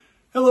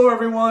Hello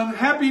everyone,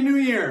 Happy New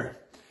Year!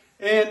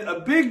 And a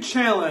big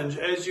challenge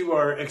as you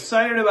are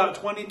excited about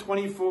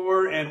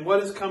 2024 and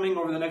what is coming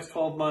over the next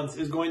 12 months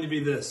is going to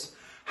be this.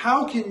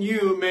 How can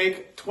you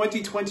make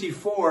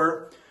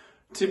 2024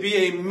 to be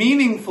a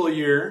meaningful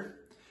year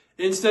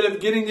instead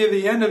of getting to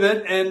the end of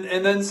it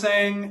and then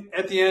saying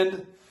at the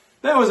end,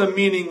 that was a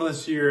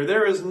meaningless year.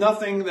 There is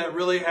nothing that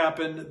really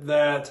happened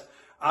that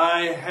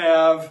I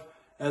have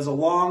as a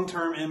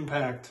long-term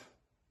impact.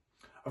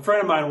 A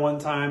friend of mine one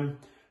time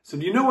said,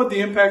 do you know what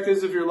the impact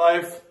is of your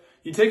life?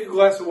 You take a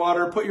glass of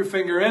water, put your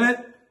finger in it,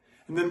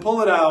 and then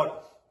pull it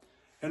out.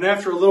 And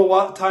after a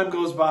little time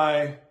goes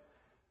by,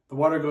 the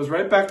water goes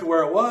right back to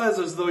where it was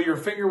as though your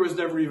finger was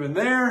never even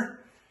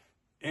there.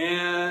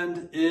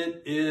 And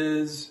it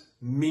is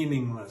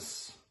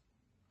meaningless.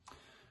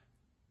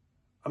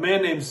 A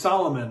man named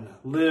Solomon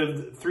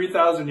lived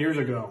 3,000 years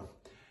ago.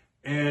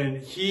 And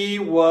he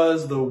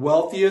was the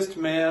wealthiest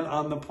man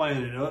on the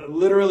planet,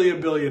 literally a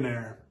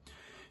billionaire.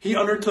 He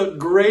undertook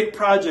great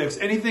projects,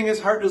 anything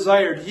his heart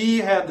desired. He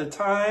had the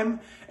time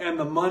and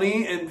the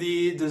money and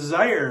the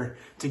desire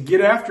to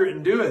get after it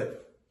and do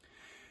it.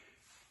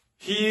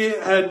 He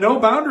had no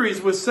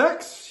boundaries with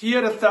sex. He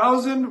had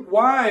 1,000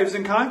 wives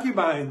and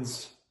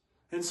concubines.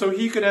 And so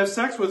he could have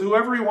sex with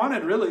whoever he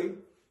wanted, really.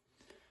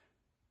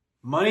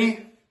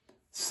 Money,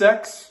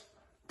 sex,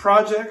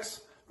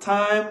 projects,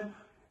 time,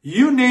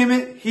 you name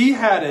it, he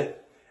had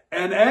it.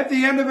 And at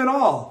the end of it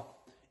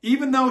all,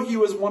 even though he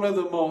was one of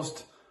the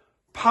most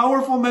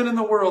powerful men in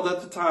the world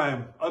at the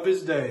time of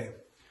his day,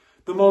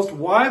 the most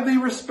widely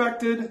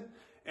respected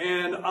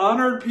and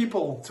honored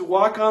people to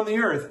walk on the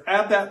earth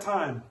at that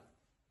time.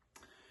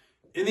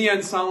 In the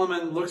end,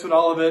 Solomon looks at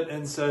all of it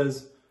and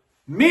says,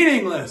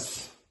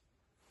 meaningless,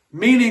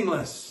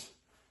 meaningless.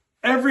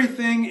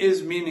 Everything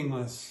is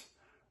meaningless.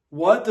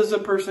 What does a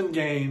person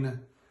gain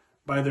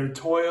by their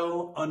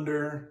toil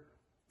under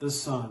the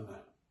sun?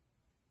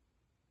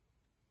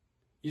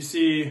 You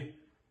see,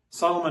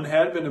 Solomon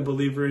had been a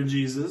believer in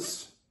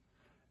Jesus,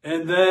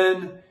 and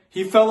then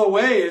he fell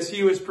away as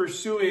he was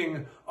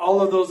pursuing all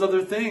of those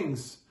other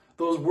things,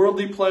 those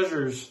worldly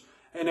pleasures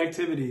and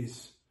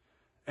activities.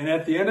 And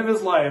at the end of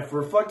his life,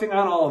 reflecting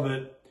on all of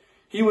it,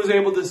 he was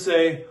able to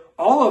say,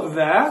 all of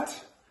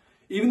that,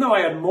 even though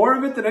I had more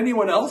of it than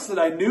anyone else that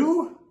I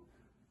knew,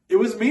 it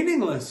was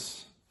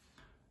meaningless.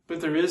 But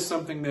there is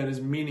something that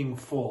is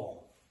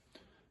meaningful.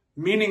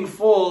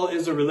 Meaningful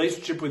is a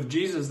relationship with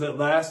Jesus that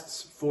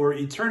lasts for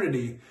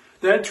eternity,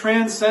 that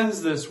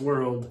transcends this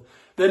world,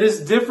 that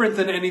is different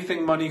than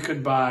anything money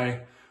could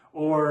buy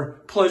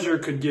or pleasure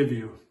could give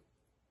you.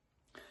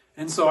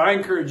 And so I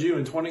encourage you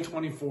in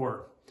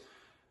 2024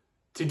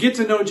 to get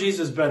to know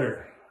Jesus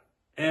better.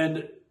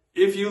 And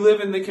if you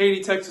live in the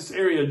Katy, Texas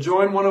area,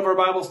 join one of our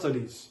Bible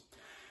studies.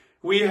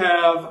 We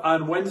have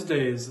on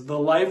Wednesdays the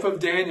life of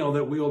Daniel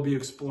that we will be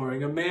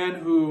exploring, a man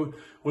who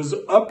was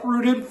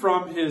uprooted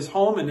from his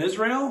home in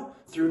Israel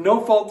through no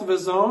fault of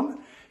his own,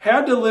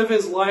 had to live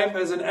his life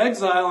as an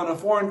exile in a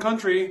foreign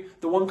country,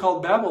 the one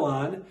called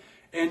Babylon,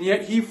 and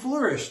yet he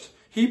flourished.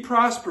 He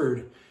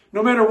prospered.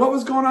 No matter what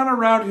was going on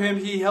around him,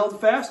 he held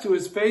fast to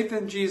his faith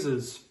in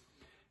Jesus.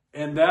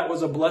 And that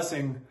was a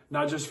blessing,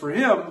 not just for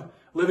him,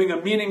 living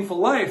a meaningful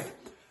life,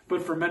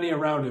 but for many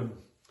around him.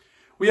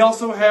 We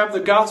also have the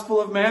Gospel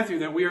of Matthew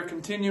that we are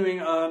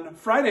continuing on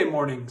Friday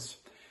mornings.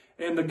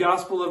 And the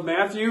Gospel of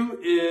Matthew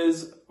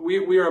is,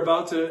 we are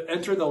about to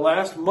enter the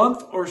last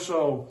month or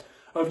so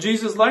of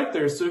Jesus' life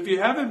there. So if you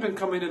haven't been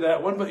coming to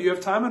that one, but you have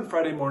time on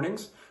Friday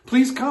mornings,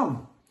 please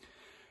come.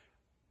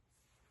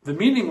 The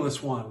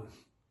meaningless one,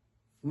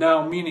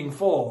 now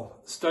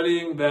meaningful,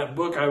 studying that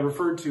book I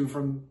referred to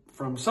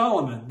from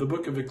Solomon, the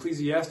book of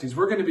Ecclesiastes.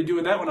 We're going to be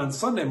doing that one on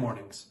Sunday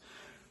mornings.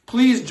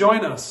 Please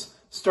join us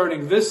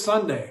starting this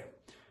Sunday,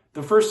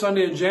 the first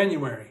Sunday in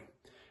January,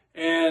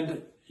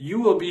 and you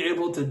will be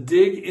able to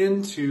dig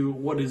into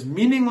what is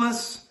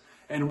meaningless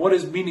and what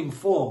is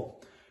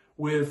meaningful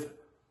with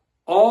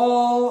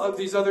all of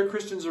these other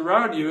Christians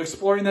around you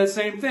exploring that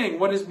same thing.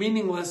 What is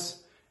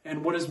meaningless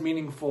and what is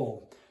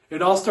meaningful?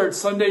 It all starts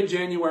Sunday,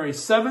 January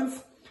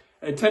 7th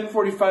at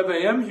 10:45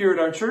 a.m. here at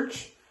our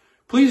church.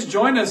 Please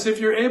join us if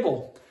you're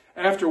able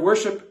after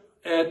worship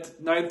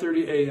at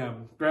 9:30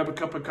 a.m. Grab a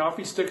cup of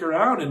coffee, stick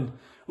around, and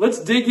let's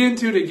dig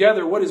into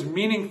together what is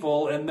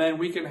meaningful, and then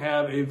we can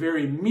have a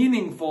very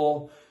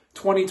meaningful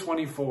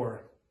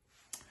 2024.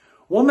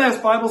 One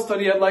last Bible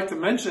study I'd like to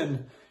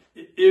mention.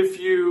 If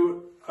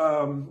you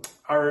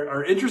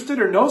are interested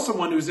or know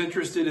someone who's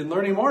interested in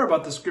learning more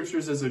about the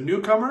scriptures as a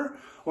newcomer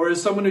or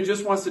as someone who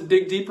just wants to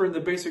dig deeper into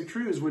basic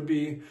truths, would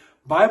be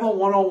Bible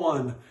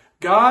 101,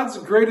 God's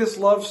greatest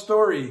love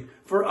story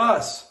for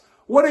us.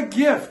 What a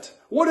gift.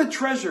 What a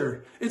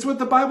treasure. It's what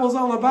the Bible's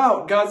all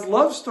about. God's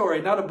love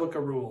story, not a book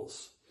of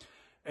rules.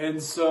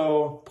 And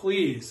so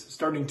please,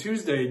 starting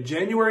Tuesday,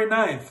 January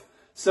 9th,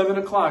 7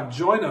 o'clock,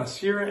 join us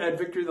here at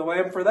Victory of the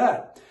Lamb for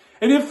that.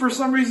 And if for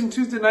some reason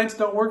Tuesday nights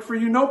don't work for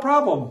you, no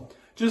problem.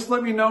 Just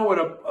let me know what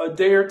a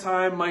day or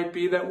time might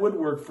be that would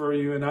work for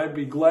you, and I'd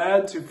be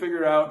glad to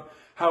figure out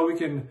how we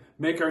can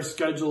make our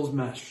schedules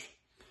mesh.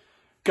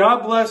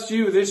 God bless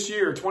you this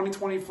year,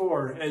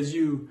 2024, as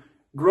you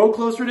grow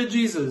closer to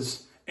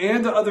Jesus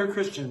and to other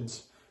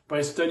Christians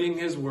by studying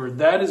his word.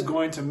 That is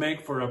going to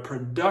make for a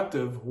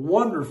productive,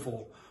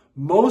 wonderful,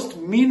 most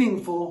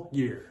meaningful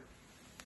year.